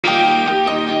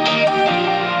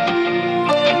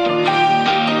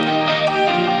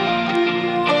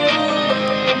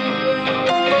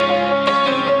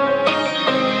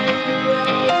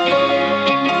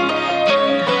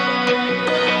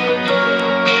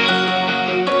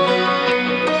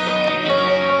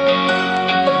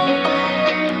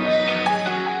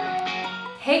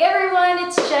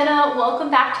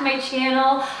to my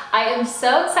channel. I am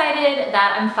so excited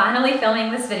that I'm finally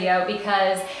filming this video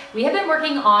because we have been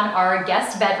working on our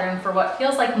guest bedroom for what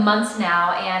feels like months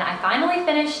now, and I finally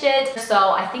finished it.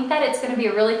 So I think that it's gonna be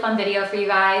a really fun video for you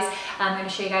guys. I'm gonna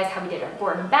show you guys how we did our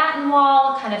board and batten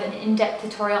wall, kind of an in-depth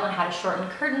tutorial on how to shorten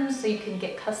curtains so you can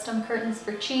get custom curtains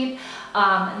for cheap.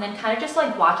 And then kind of just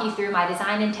like walk you through my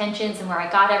design intentions and where I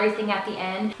got everything at the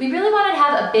end. We really wanted to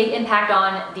have a big impact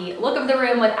on the look of the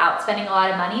room without spending a lot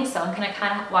of money. So I'm gonna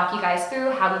kind of walk you guys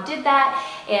through how we did that.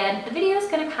 And the video is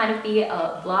gonna kind of be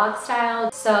a vlog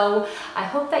style. So I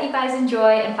hope that you guys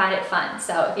enjoy and find it fun.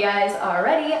 So if you guys are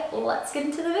ready, let's get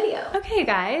into the video. Okay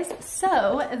guys,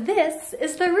 so this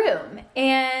is the room.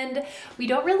 And we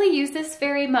don't really use this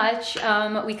very much.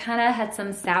 We kind of had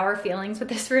some sour feelings with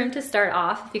this room to start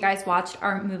off. If you guys watched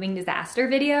our moving disaster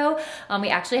video, we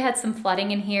actually had some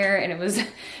flooding in here and it was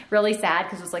really sad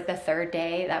because it was like the third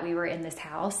day that we were in this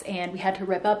house and we had to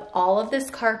rip up all of this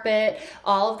carpet,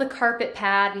 all of the carpet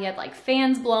pad. We had like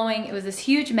fans blowing. It was this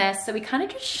huge mess. So we kind of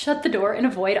just shut the door and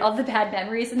avoid all the bad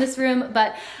memories in this room.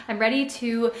 But I'm ready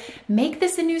to make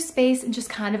this a new space and just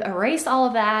kind of erase all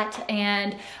of that.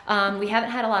 And we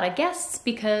haven't had a lot of guests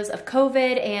because of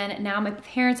COVID, and now my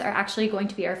parents are actually going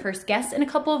to be our first guests in a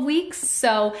couple of weeks.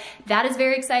 So that is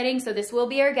very exciting. So this will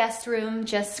be our guest room,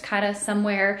 just kind of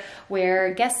somewhere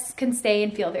where guests can stay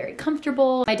and feel very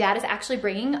comfortable. My dad is actually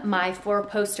bringing my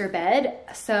 4-poster bed.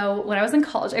 So when I was in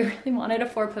college, I really wanted a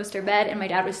 4-poster bed and my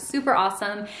dad was super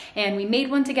awesome and we made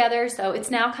one together. So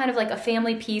it's now kind of like a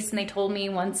family piece, and they told me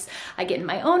once I get in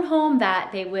my own home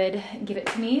that they would give it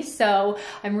to me. So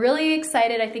I'm really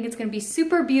excited. I think it's gonna be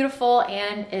super beautiful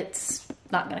and it's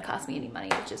not gonna cost me any money,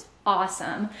 which is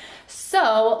awesome.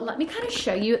 So let me kind of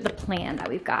show you the plan that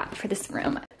we've got for this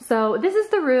room. So this is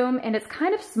the room and it's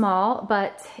kind of small,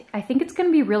 but I think it's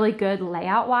gonna be really good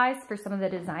layout wise for some of the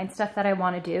design stuff that I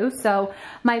wanna do. So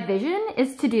my vision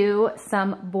is to do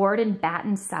some board and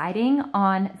batten siding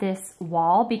on this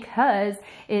wall because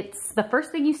it's the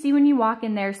first thing you see when you walk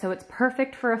in there. So it's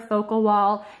perfect for a focal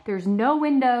wall. There's no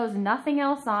windows, nothing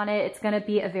else on it. It's gonna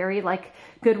be a very like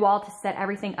good wall to set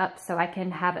everything up so I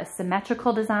can have a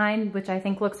symmetrical design, which I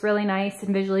think looks really nice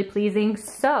and visually pleasing.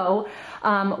 So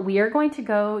we are going to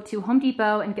go to Home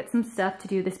Depot and get some stuff to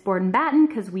do this board and batten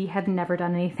because we have never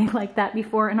done anything like that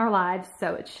before in our lives.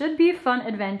 So it should be a fun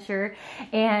adventure.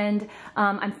 And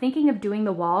I'm thinking of doing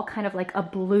the wall kind of like a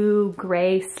blue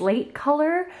gray slate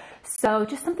color. So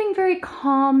just something very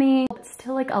calming, but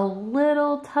still like a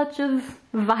little touch of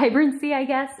vibrancy, I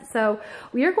guess. So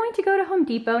we are going to go to Home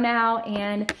Depot now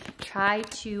and try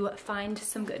to find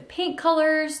some good paint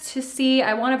colors to see.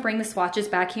 I want to bring the swatches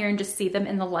back here and just see them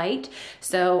in the light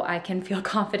so I can feel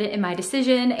confident in my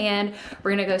decision. And we're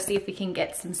gonna go see if we can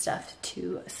get some stuff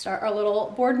to start our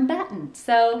little board and batten.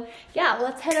 So yeah,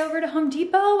 let's head over to Home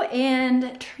Depot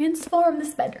and transform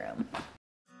this bedroom.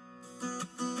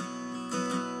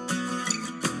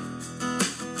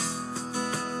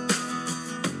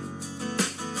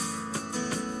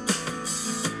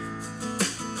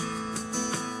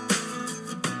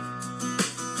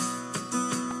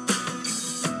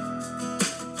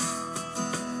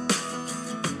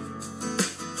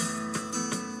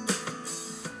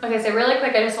 Okay, so really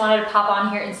quick, I just wanted to pop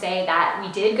on here and say that we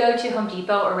did go to Home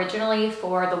Depot originally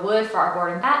for the wood for our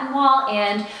board and batten wall,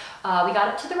 and we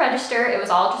got it to the register. It was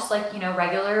all just like, you know,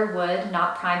 regular wood,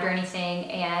 not primed or anything,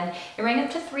 and it rang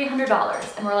up to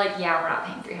 $300. And we're like, yeah, we're not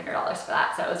paying $300 for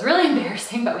that. So it was really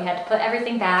embarrassing, but we had to put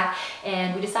everything back,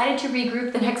 and we decided to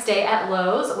regroup the next day at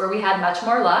Lowe's, where we had much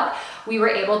more luck. We were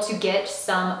able to get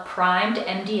some primed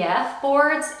MDF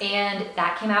boards, and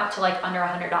that came out to like under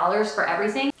 $100 for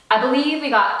everything. I believe we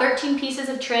got 13 pieces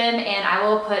of trim, and I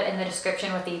will put in the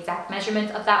description what the exact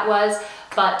measurement of that was,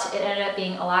 but it ended up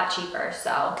being a lot cheaper.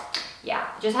 So yeah,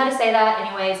 just had to say that.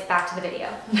 Anyways, back to the video.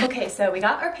 Okay, so we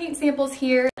got our paint samples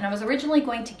here, and I was originally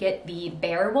going to get the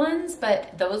bare ones,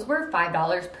 but those were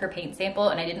 $5 per paint sample,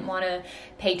 and I didn't want to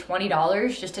pay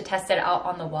 $20 just to test it out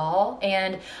on the wall.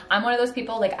 And I'm one of those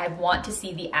people, like, I want to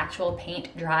see the actual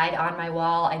paint dried on my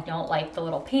wall. I don't like the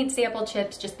little paint sample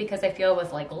chips just because I feel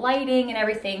with like lighting and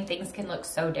everything, things can look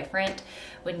so different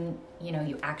when, you know,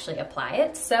 you actually apply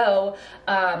it. So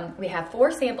we have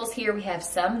 4 samples here. We have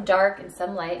some dark and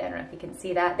some light. I don't know if you can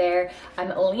see that there.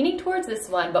 I'm leaning towards this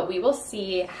one, but we will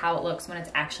see how it looks when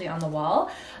it's actually on the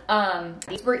wall.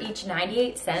 These were each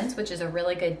 98 cents, which is a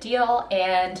really good deal.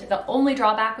 And the only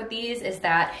drawback with these is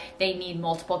that they need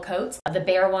multiple coats. The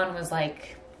bare one was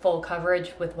like full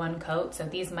coverage with 1 coat, so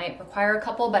these might require a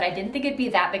couple, but I didn't think it'd be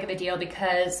that big of a deal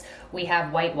because we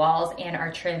have white walls and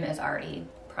our trim is already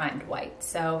primed white,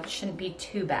 so it shouldn't be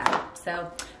too bad. So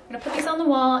I'm gonna put these on the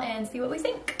wall and see what we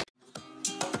think.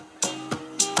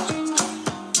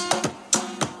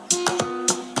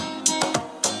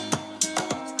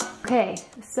 Okay,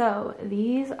 so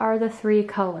these are the three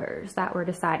colors that we're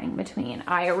deciding between.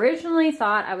 I originally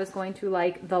thought I was going to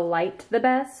like the light the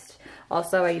best.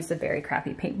 Also, I used a very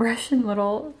crappy paintbrush and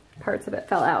little parts of it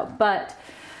fell out. But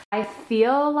I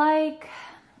feel like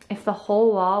if the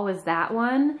whole wall was that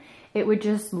one, it would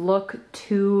just look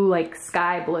too like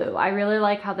sky blue. I really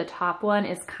like how the top one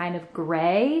is kind of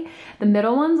gray. The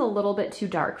middle one's a little bit too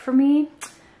dark for me.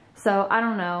 So I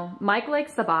don't know. Mike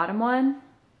likes the bottom one,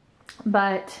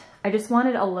 but I just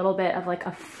wanted a little bit of like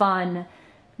a fun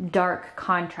dark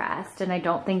contrast, and I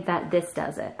don't think that this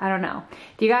does it. I don't know.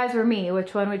 If you guys were me,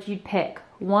 which one would you pick?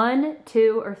 1,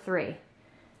 2, or 3?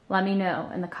 Let me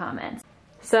know in the comments.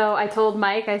 So I told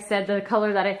Mike, I said the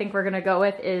color that I think we're gonna go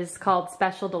with is called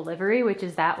Special Delivery, which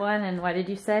is that one, and what did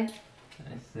you say?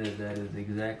 I said that is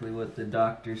exactly what the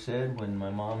doctor said when my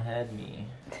mom had me.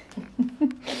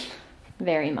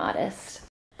 Very modest.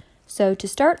 So to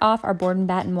start off our board and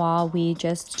batten wall, we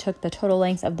just took the total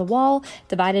length of the wall,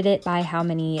 divided it by how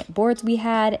many boards we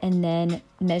had, and then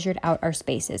measured out our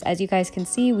spaces. As you guys can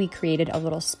see, we created a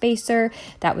little spacer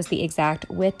that was the exact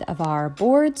width of our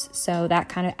boards. So that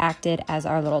kind of acted as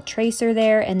our little tracer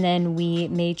there. And then we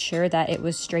made sure that it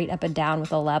was straight up and down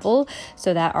with a level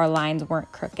so that our lines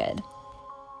weren't crooked.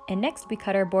 And next we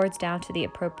cut our boards down to the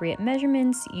appropriate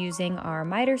measurements using our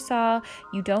miter saw.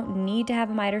 You don't need to have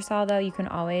a miter saw though. You can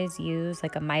always use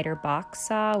like a miter box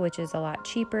saw, which is a lot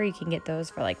cheaper. You can get those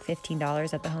for like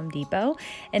 $15 at the Home Depot.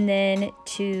 And then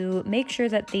to make sure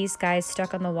that these guys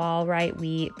stuck on the wall right,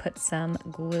 we put some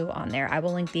glue on there. I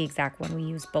will link the exact one we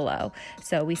used below.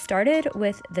 So we started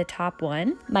with the top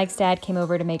one. Mike's dad came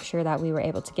over to make sure that we were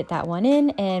able to get that one in,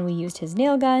 and we used his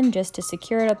nail gun just to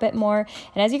secure it a bit more.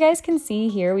 And as you guys can see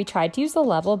here, we tried to use the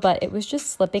level, but it was just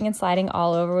slipping and sliding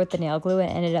all over with the nail glue and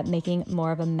ended up making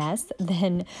more of a mess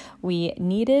than we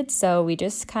needed. So we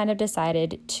just kind of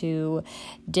decided to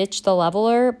ditch the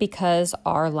leveler because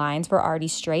our lines were already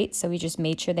straight. So we just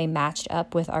made sure they matched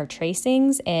up with our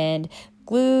tracings and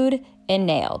glued and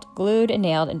nailed,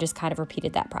 and just kind of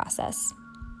repeated that process.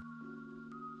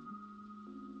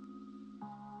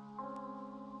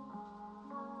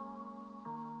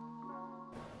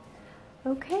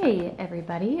 Okay,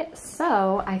 everybody,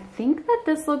 so I think that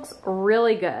this looks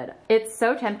really good. It's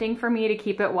so tempting for me to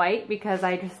keep it white because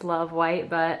I just love white,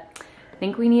 but I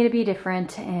think we need to be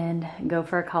different and go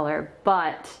for a color.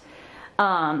 But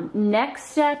next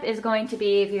step is going to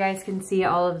be, if you guys can see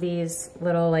all of these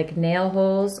little like nail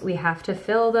holes, we have to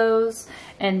fill those,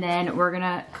 and then we're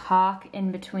gonna caulk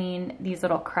in between these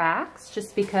little cracks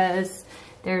just because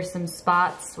there's some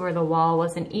spots where the wall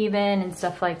wasn't even and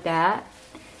stuff like that.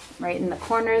 Right in the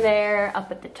corner there,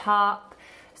 up at the top.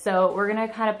 So we're gonna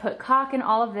kind of put caulk in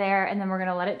all of there, and then we're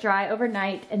gonna let it dry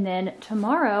overnight, and then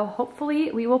tomorrow,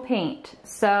 hopefully we will paint.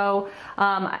 So,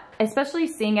 especially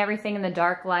seeing everything in the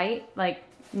dark light, like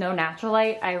no natural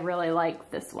light, I really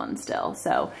like this one still.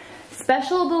 So,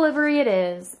 Special Delivery it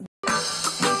is.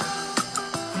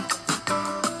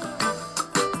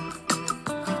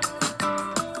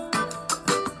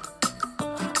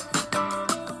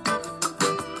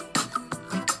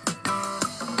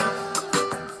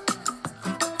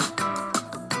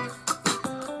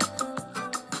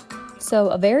 So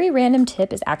a very random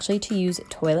tip is actually to use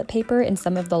toilet paper in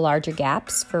some of the larger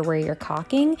gaps for where you're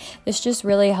caulking. This just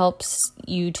really helps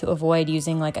you to avoid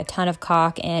using like a ton of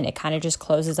caulk, and it kind of just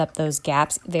closes up those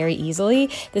gaps very easily.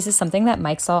 This is something that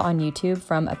Mike saw on YouTube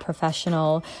from a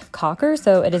professional caulker,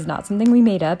 so it is not something we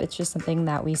made up. It's just something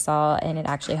that we saw, and it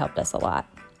actually helped us a lot.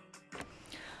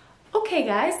 Okay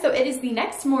guys, so it is the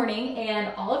next morning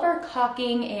and all of our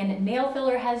caulking and nail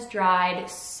filler has dried,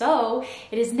 so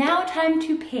it is now time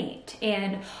to paint.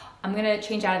 And I'm gonna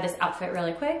change out of this outfit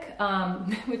really quick,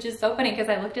 which is so funny because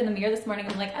I looked in the mirror this morning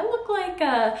and I'm like, I look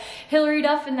like Hilary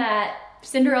Duff in that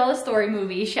Cinderella story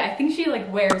movie. I think she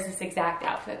like wears this exact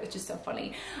outfit, which is so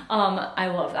funny. I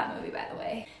love that movie, by the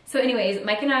way. So anyways,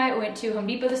 Mike and I went to Home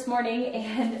Depot this morning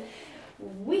and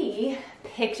we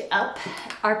picked up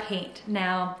our paint.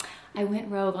 Now, I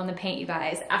went rogue on the paint, you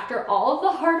guys. After all of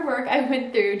the hard work I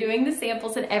went through doing the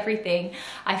samples and everything,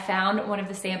 I found one of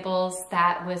the samples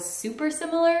that was super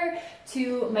similar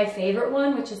to my favorite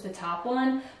one, which is the top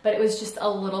one, but it was just a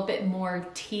little bit more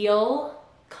teal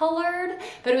colored,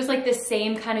 but it was like the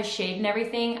same kind of shade and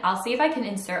everything. I'll see if I can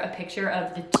insert a picture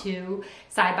of the two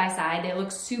side by side. They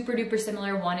look super duper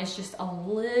similar. One is just a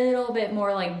little bit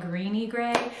more like greeny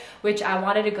gray, which I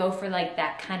wanted to go for like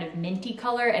that kind of minty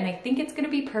color, and I think it's gonna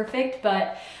be perfect,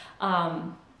 but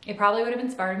it probably would have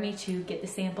inspired me to get the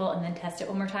sample and then test it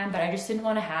one more time, but I just didn't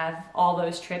want to have all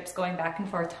those trips going back and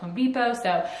forth to Home Depot. So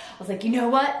I was like, you know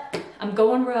what? I'm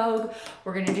going rogue.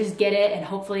 We're gonna just get it and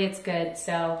hopefully it's good.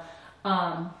 So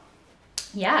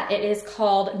Yeah, it is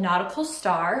called Nautical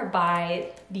Star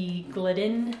by the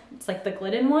Glidden. It's like the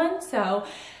Glidden one. So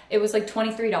it was like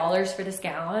 $23 for this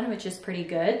gallon, which is pretty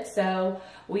good. So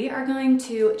we are going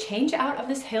to change out of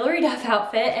this Hilary Duff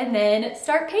outfit and then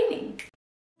start painting.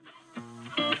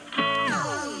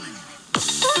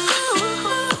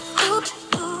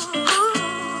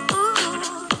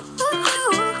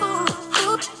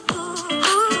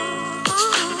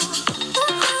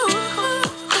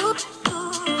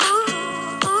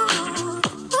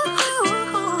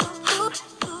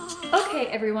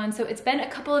 Everyone, so it's been a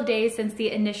couple of days since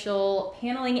the initial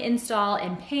paneling install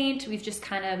and paint. We've just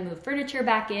kind of moved furniture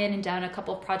back in and done a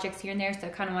couple of projects here and there, so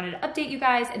I kind of wanted to update you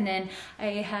guys, and then I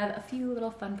have a few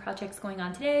little fun projects going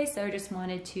on today, so I just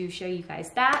wanted to show you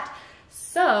guys that.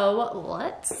 So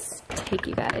let's take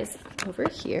you guys over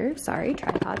here, sorry,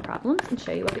 tripod problems, and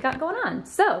show you what we got going on.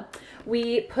 So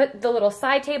we put the little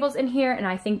side tables in here, and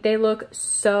I think they look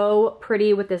so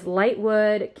pretty with this light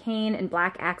wood, cane, and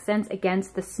black accents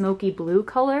against the smoky blue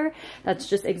color. That's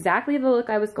just exactly the look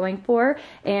I was going for.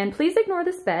 And please ignore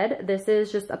this bed. This is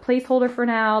just a placeholder for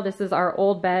now. This is our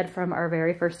old bed from our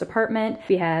very first apartment.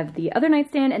 We have the other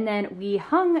nightstand, and then we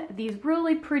hung these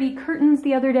really pretty curtains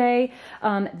the other day.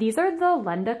 These are the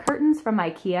Lenda curtains from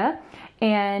IKEA,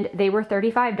 and they were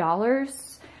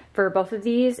 $35 for both of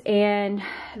these, and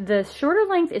the shorter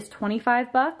length is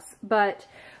 25 bucks, but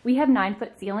we have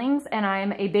 9-foot ceilings, and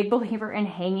I'm a big believer in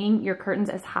hanging your curtains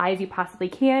as high as you possibly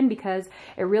can because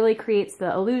it really creates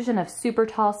the illusion of super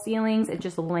tall ceilings. It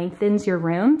just lengthens your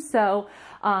room. So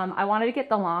I wanted to get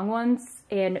the long ones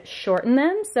and shorten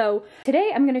them. So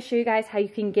today I'm going to show you guys how you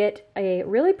can get a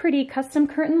really pretty custom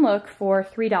curtain look for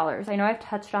 $3. I know I've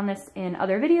touched on this in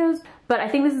other videos, but I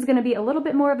think this is going to be a little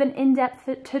bit more of an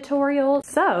in-depth tutorial.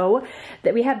 So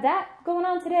that we have that going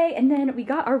on today, and then we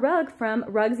got our rug from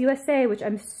Rugs USA, which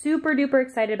I'm super duper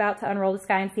excited about to unroll this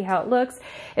guy and see how it looks.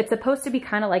 It's supposed to be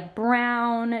kind of like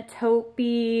brown,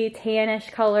 taupey,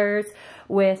 tannish colors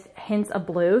with hints of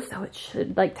blue, so it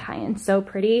should like tie in so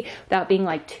pretty without being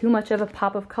like too much of a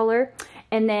pop of color.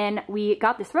 And then we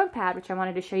got this rug pad, which I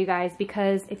wanted to show you guys,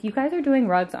 because if you guys are doing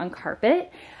rugs on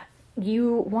carpet,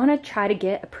 you want to try to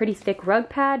get a pretty thick rug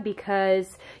pad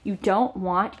because you don't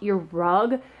want your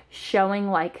rug showing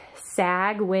like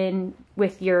sag when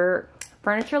with your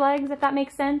furniture legs, if that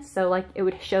makes sense. So like it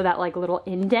would show that like little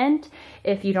indent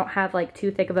if you don't have like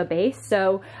too thick of a base.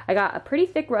 So I got a pretty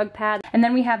thick rug pad, and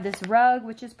then we have this rug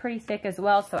which is pretty thick as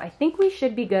well, so I think we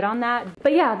should be good on that.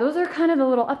 But yeah, those are kind of the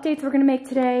little updates we're gonna make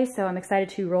today, so I'm excited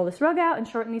to roll this rug out and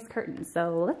shorten these curtains,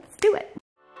 so let's do it.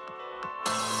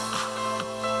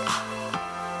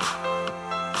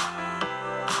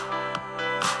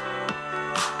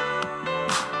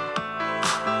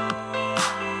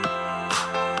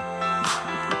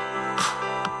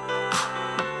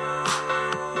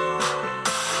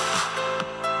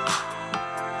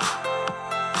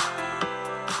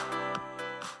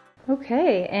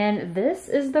 Okay, and this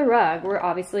is the rug.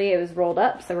 It was rolled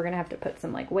up, so we're gonna have to put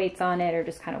some like weights on it or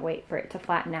just kind of wait for it to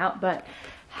flatten out. But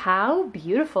how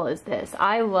beautiful is this?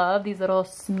 I love these little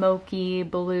smoky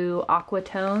blue aqua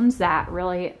tones that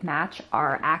really match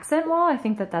our accent wall. I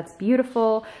think that that's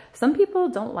beautiful. Some people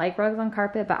don't like rugs on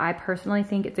carpet, but I personally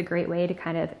think it's a great way to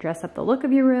kind of dress up the look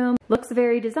of your room. Looks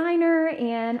very designer,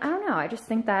 and I don't know, I just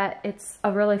think that it's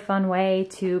a really fun way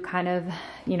to kind of,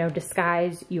 you know,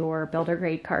 disguise your builder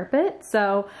grade carpet.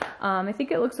 So I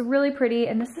think it looks really pretty,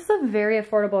 and this is a very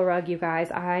affordable rug, you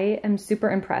guys. I am super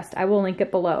impressed. I will link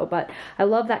it below, but I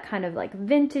love that kind of like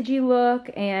vintagey look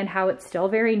and how it's still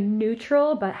very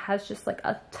neutral, but has just like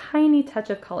a tiny touch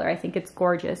of color. I think it's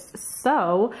gorgeous.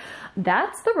 So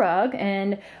that's the rug,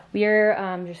 and we're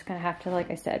just gonna have to,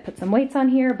 like I said, put some weights on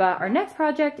here, but our next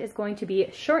project is going to be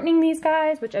shortening these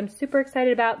guys, which I'm super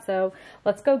excited about. So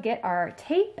let's go get our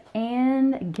tape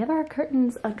and give our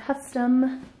curtains a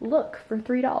custom look for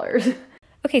 $3.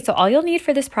 Okay, so all you'll need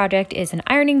for this project is an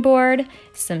ironing board,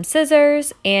 some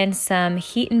scissors, and some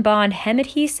heat and bond hem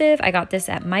adhesive. I got this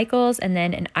at Michael's, and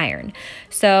then an iron.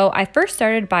 So I first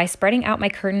started by spreading out my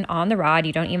curtain on the rod.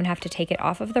 You don't even have to take it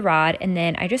off of the rod. And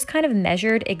then I just kind of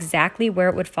measured exactly where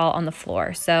it would fall on the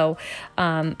floor. So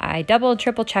I double,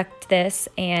 triple checked this,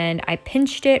 and I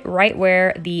pinched it right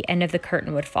where the end of the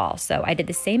curtain would fall. So I did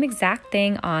the same exact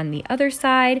thing on the other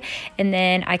side, and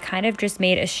then I kind of just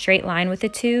made a straight line with the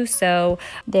two. So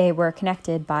They were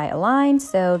connected by a line,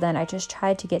 so then I just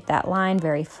tried to get that line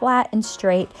very flat and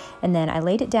straight, and then I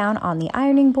laid it down on the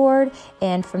ironing board,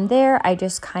 and from there I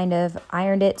just kind of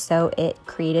ironed it so it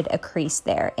created a crease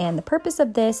there. And the purpose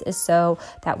of this is so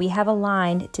that we have a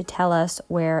line to tell us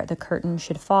where the curtain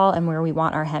should fall and where we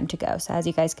want our hem to go. So as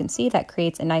you guys can see, that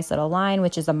creates a nice little line,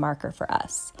 which is a marker for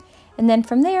us. And then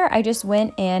from there, I just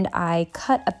went and I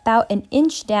cut about an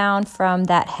inch down from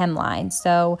that hemline.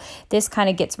 So this kind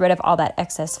of gets rid of all that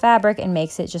excess fabric and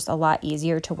makes it just a lot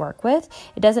easier to work with.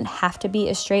 It doesn't have to be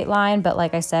a straight line, but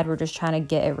like I said, we're just trying to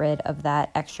get rid of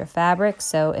that extra fabric,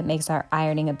 so it makes our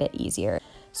ironing a bit easier.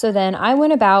 So then I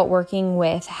went about working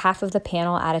with half of the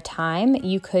panel at a time.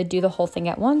 You could do the whole thing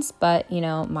at once, but you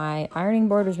know, my ironing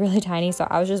board was really tiny, so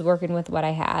I was just working with what I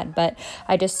had. But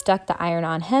I just stuck the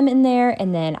iron-on hem in there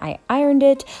and then I ironed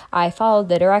it. I followed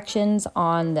the directions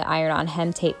on the iron-on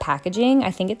hem tape packaging.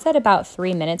 I think it said about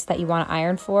 3 minutes that you want to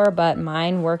iron for, but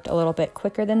mine worked a little bit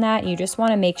quicker than that. You just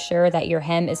want to make sure that your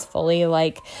hem is fully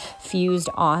like fused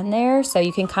on there so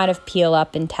you can kind of peel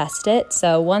up and test it.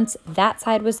 So once that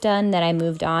side was done, then I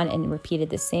moved on and repeated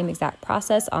the same exact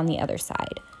process on the other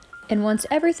side. And once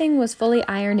everything was fully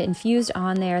ironed and fused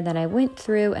on there, then I went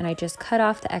through and I just cut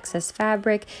off the excess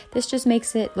fabric. This just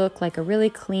makes it look like a really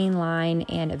clean line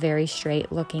and a very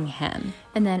straight looking hem.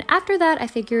 And then after that, I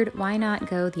figured why not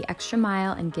go the extra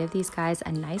mile and give these guys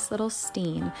a nice little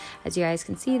steam. As you guys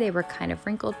can see, they were kind of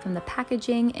wrinkled from the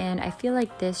packaging, and I feel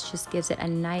like this just gives it a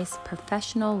nice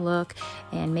professional look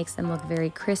and makes them look very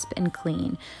crisp and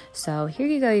clean. So here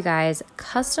you go, you guys,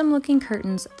 custom looking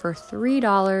curtains for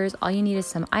 $3. All you need is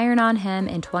some iron-on hem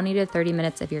and 20 to 30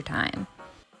 minutes of your time.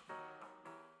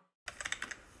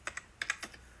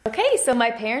 Okay, so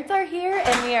my parents are here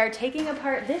and we are taking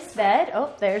apart this bed.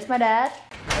 Oh, there's my dad.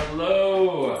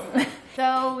 Hello.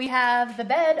 So we have the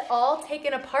bed all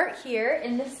taken apart here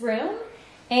in this room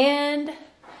and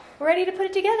we're ready to put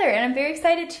it together. And I'm very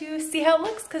excited to see how it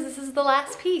looks because this is the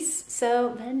last piece.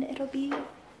 So then it'll be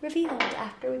revealed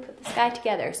after we put this guy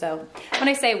together. So when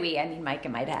I say we, I mean Mike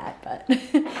and my dad, but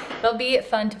it'll be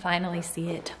fun to finally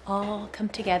see it all come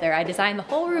together. I designed the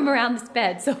whole room around this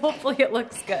bed, so hopefully it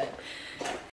looks good.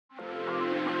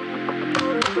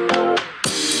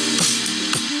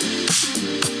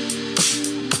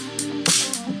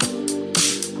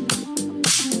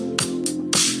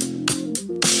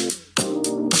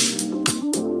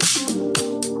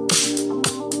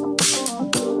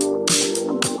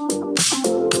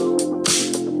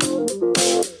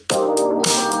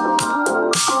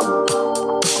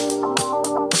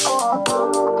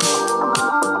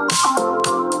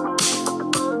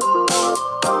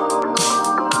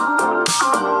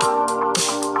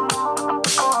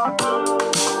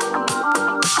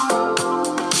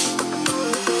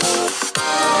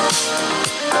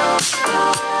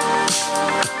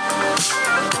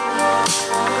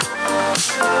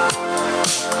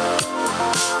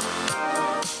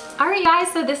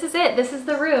 So this is it. This is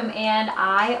the room and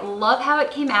I love how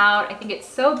it came out. I think it's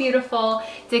so beautiful.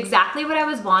 It's exactly what I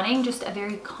was wanting, just a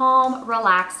very calm,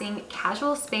 relaxing,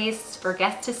 casual space for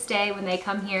guests to stay when they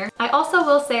come here. I also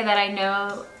will say that I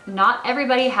know not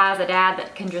everybody has a dad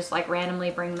that can just like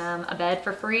randomly bring them a bed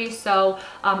for free. So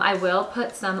I will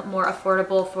put some more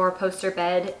affordable 4-poster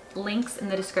bed links in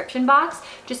the description box.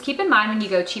 Just keep in mind when you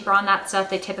go cheaper on that stuff,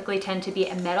 they typically tend to be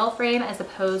a metal frame as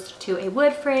opposed to a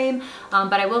wood frame,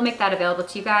 but I will make that available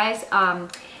to you guys.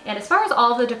 And as far as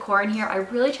all of the decor in here, I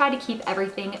really try to keep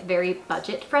everything very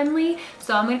budget friendly.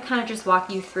 So I'm gonna kind of just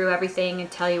walk you through everything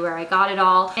and tell you where I got it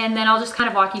all. And then I'll just kind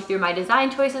of walk you through my design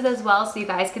choices as well so you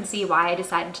guys can see why I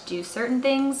decided to do certain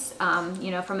things, you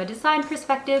know, from a design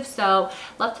perspective. So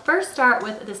let's first start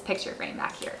with this picture frame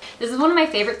back here. This is one of my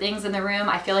favorite things in the room.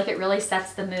 I feel like it really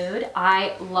sets the mood.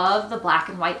 I love the black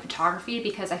and white photography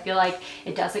because I feel like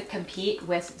it doesn't compete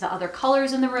with the other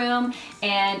colors in the room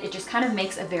and it just kind of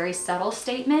makes a very subtle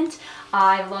statement.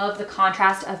 I love the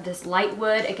contrast of this light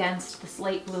wood against the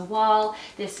slate blue wall.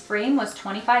 This frame was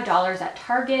 $25 at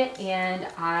Target and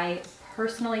I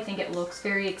personally think it looks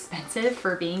very expensive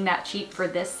for being that cheap for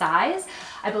this size.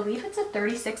 I believe it's a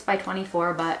 36 by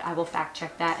 24, but I will fact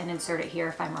check that and insert it here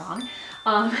if I'm wrong.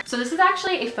 So this is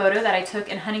actually a photo that I took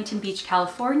in Huntington Beach,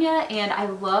 California, and I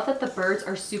love that the birds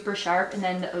are super sharp and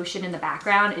then the ocean in the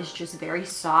background is just very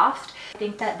soft. I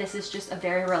think that this is just a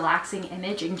very relaxing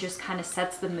image and just kind of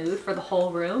sets the mood for the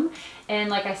whole room. And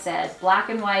like I said, black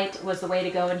and white was the way to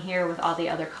go in here with all the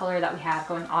other color that we have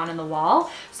going on in the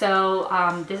wall. So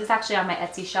this is actually on my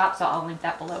Etsy shop, so I'll link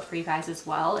that below for you guys as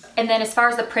well. And then as far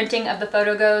as the printing of the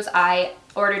photo goes, I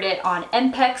ordered it on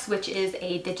MPEX, which is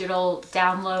a digital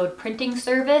download printing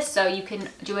service. So you can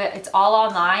do it, it's all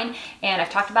online. And I've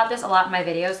talked about this a lot in my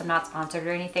videos. I'm not sponsored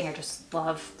or anything. I just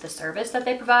love the service that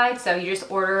they provide. So you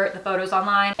just order the photos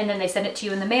online and then they send it to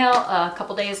you in the mail a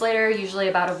couple days later, usually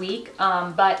about a week.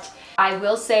 But I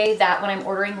will say that when I'm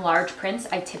ordering large prints,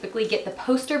 I typically get the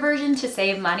poster version to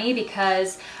save money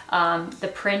because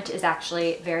the print is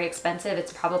actually very expensive.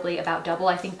 It's probably about double.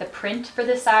 I think the print for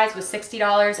this size was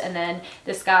 $60 and then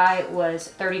this guy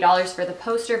was $30 for the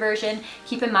poster version.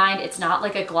 Keep in mind, it's not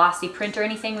like a glossy print or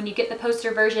anything. When you get the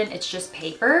poster version, it's just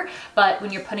paper. But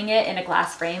when you're putting it in a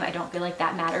glass frame, I don't feel like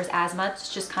that matters as much.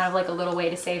 It's just kind of like a little way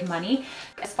to save money.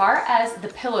 As far as the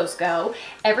pillows go,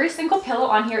 every single pillow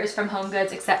on here is from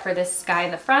HomeGoods except for this guy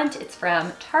in the front. It's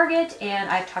from Target, and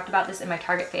I've talked about this in my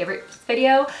Target favorites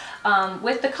video.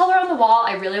 With the color on the wall,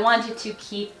 I really wanted to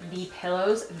keep the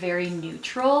pillows very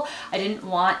neutral. I didn't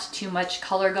want too much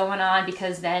color going on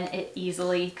because then it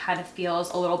easily kind of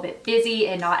feels a little bit busy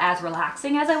and not as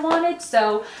relaxing as I wanted.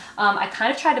 So I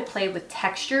kind of tried to play with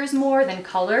textures more than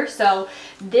color. So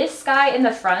this guy in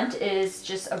the front is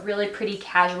just a really pretty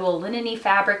casual linen-y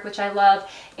fabric, which I love.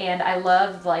 And I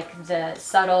love like the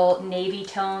subtle navy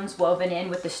tones woven in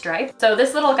with the stripe. So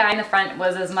this little guy in the front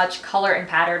was as much color and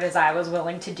pattern as I was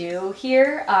willing to do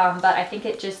here. But I think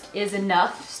it just is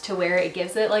enough to where it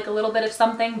gives it like a little bit of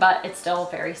something, but it's still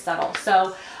very subtle.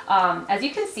 So as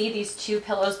you can see, these two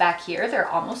pillows back here, they're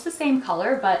almost the same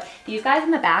color, but these guys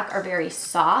in the back are very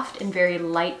soft and very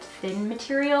light, thin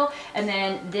material. And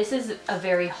then this is a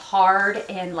very hard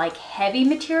and like heavy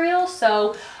material.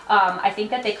 So I think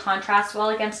that they contrast well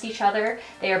against each other.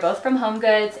 They are both from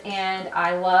HomeGoods, and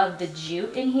I love the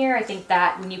jute in here. I think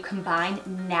that when you combine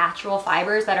natural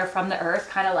fibers that are from the earth,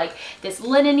 kind of like this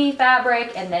linen-y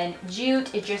fabric and then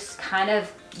jute, it just kind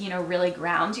of, you know, really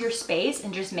grounds your space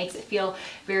and just makes it feel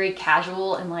very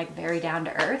casual and like very down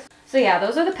to earth. So yeah,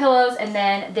 those are the pillows. And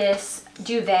then this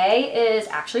duvet is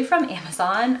actually from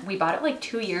Amazon. We bought it like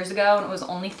 2 years ago and it was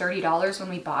only $30 when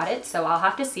we bought it. So I'll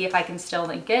have to see if I can still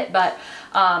link it, but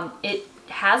it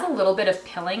has a little bit of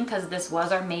pilling because this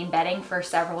was our main bedding for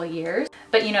several years.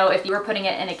 But you know, if you were putting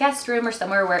it in a guest room or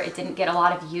somewhere where it didn't get a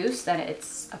lot of use, then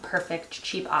it's a perfect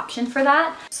cheap option for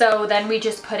that. So then we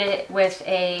just put it with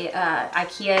a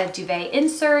IKEA duvet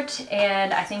insert,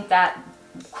 and I think that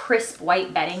crisp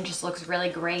white bedding just looks really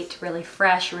great, really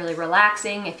fresh, really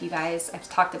relaxing. If you guys, I've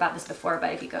talked about this before,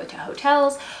 but if you go to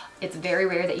hotels, it's very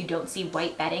rare that you don't see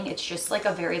white bedding. It's just like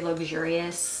a very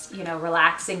luxurious, you know,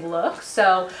 relaxing look.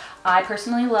 So I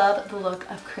personally love the look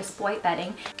of crisp white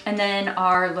bedding. And then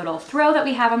our little throw that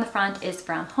we have on the front is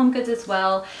from HomeGoods as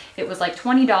well. It was like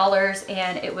 $20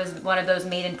 and it was one of those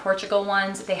made in Portugal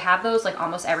ones. They have those like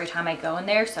almost every time I go in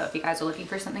there. So if you guys are looking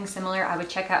for something similar, I would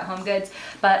check out HomeGoods.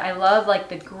 But I love like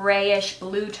the grayish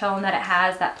blue tone that it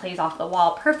has that plays off the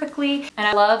wall perfectly. And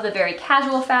I love the very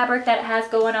casual fabric that it has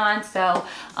going on. So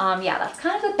yeah, that's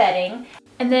kind of the bedding.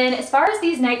 And then as far as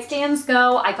these nightstands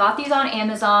go, I got these on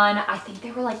Amazon. I think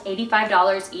they were like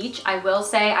 $85 each. I will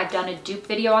say I've done a dupe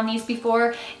video on these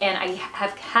before, and I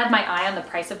have had my eye on the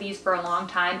price of these for a long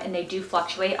time, and they do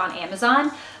fluctuate on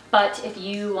Amazon. But if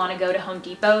you want to go to Home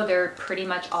Depot, they're pretty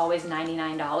much always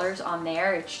 $99 on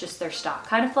there. It's just their stock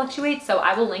kind of fluctuates. So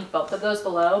I will link both of those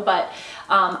below. But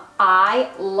I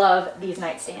love these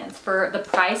nightstands. For the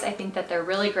price, I think that they're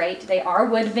really great. They are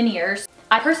wood veneers.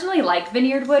 I personally like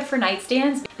veneered wood for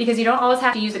nightstands because you don't always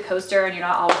have to use a coaster and you're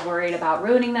not always worried about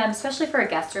ruining them, especially for a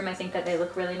guest room. I think that they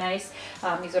look really nice.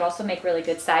 These would also make really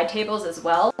good side tables as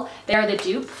well. They are the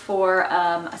dupe for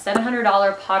a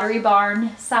 $700 Pottery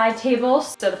Barn side table.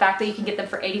 So the fact that you can get them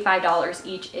for $85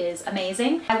 each is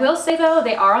amazing. I will say though,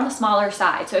 they are on the smaller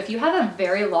side. So if you have a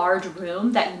very large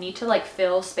room that you need to like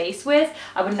fill space with,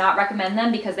 I would not recommend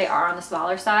them because they are on the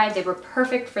smaller side. They were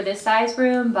perfect for this size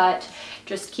room, but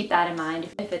just keep that in mind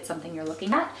if it's something you're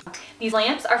looking at. These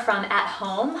lamps are from At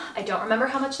Home. I don't remember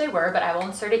how much they were, but I will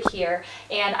insert it here.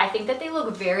 And I think that they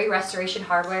look very Restoration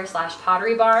Hardware /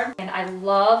 Pottery Barn. And I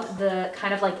love the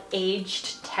kind of like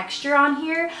aged texture on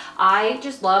here. I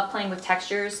just love playing with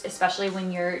textures, especially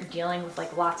when you're dealing with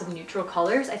like lots of neutral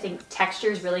colors. I think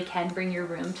textures really can bring your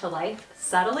room to life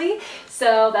subtly.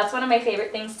 So that's one of my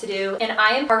favorite things to do. And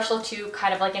I am partial to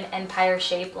kind of like an empire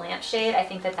shaped lampshade. I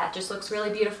think that that just looks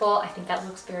really beautiful. I think that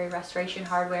looks very Restoration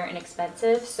Hardware and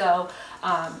expensive. So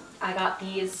I got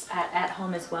these at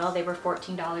Home as well. They were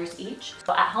 $14 each.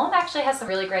 So At Home actually has some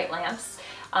really great lamps.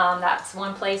 That's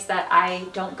one place that I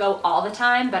don't go all the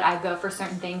time, but I go for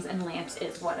certain things, and lamps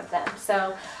is one of them.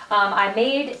 So I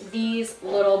made these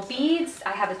little beads.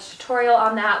 I have a tutorial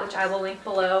on that, which I will link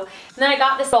below. And then I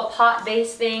got this little pot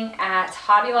vase thing at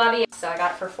Hobby Lobby. So I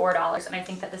got it for $4, and I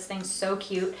think that this thing's so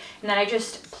cute. And then I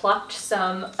just plucked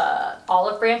some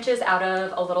olive branches out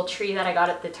of a little tree that I got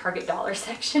at the Target dollar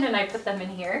section, and I put them in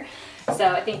here. So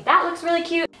I think that looks really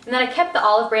cute. And then I kept the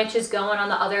olive branches going on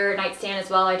the other nightstand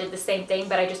as well. I did the same thing,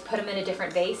 but I just put them in a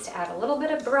different vase to add a little bit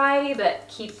of variety, but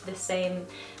keep the same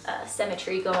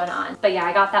symmetry going on. But yeah,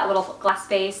 I got that little glass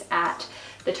vase at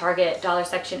the Target dollar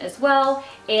section as well,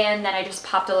 and then I just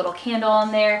popped a little candle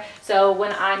on there. So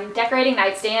when I'm decorating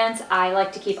nightstands, I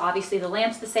like to keep obviously the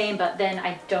lamps the same, but then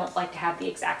I don't like to have the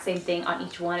exact same thing on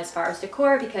each one as far as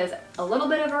decor, because a little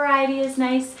bit of variety is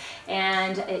nice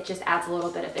and it just adds a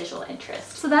little bit of visual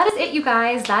interest. So that is it, you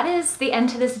guys. That is the end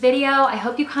to this video. I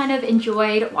hope you kind of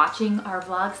enjoyed watching our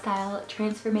vlog style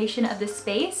transformation of this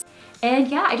space. And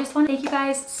yeah, I just want to thank you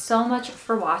guys so much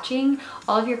for watching.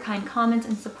 All of your kind comments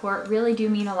and support really do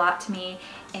mean a lot to me.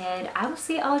 And I will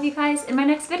see all of you guys in my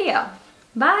next video.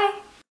 Bye!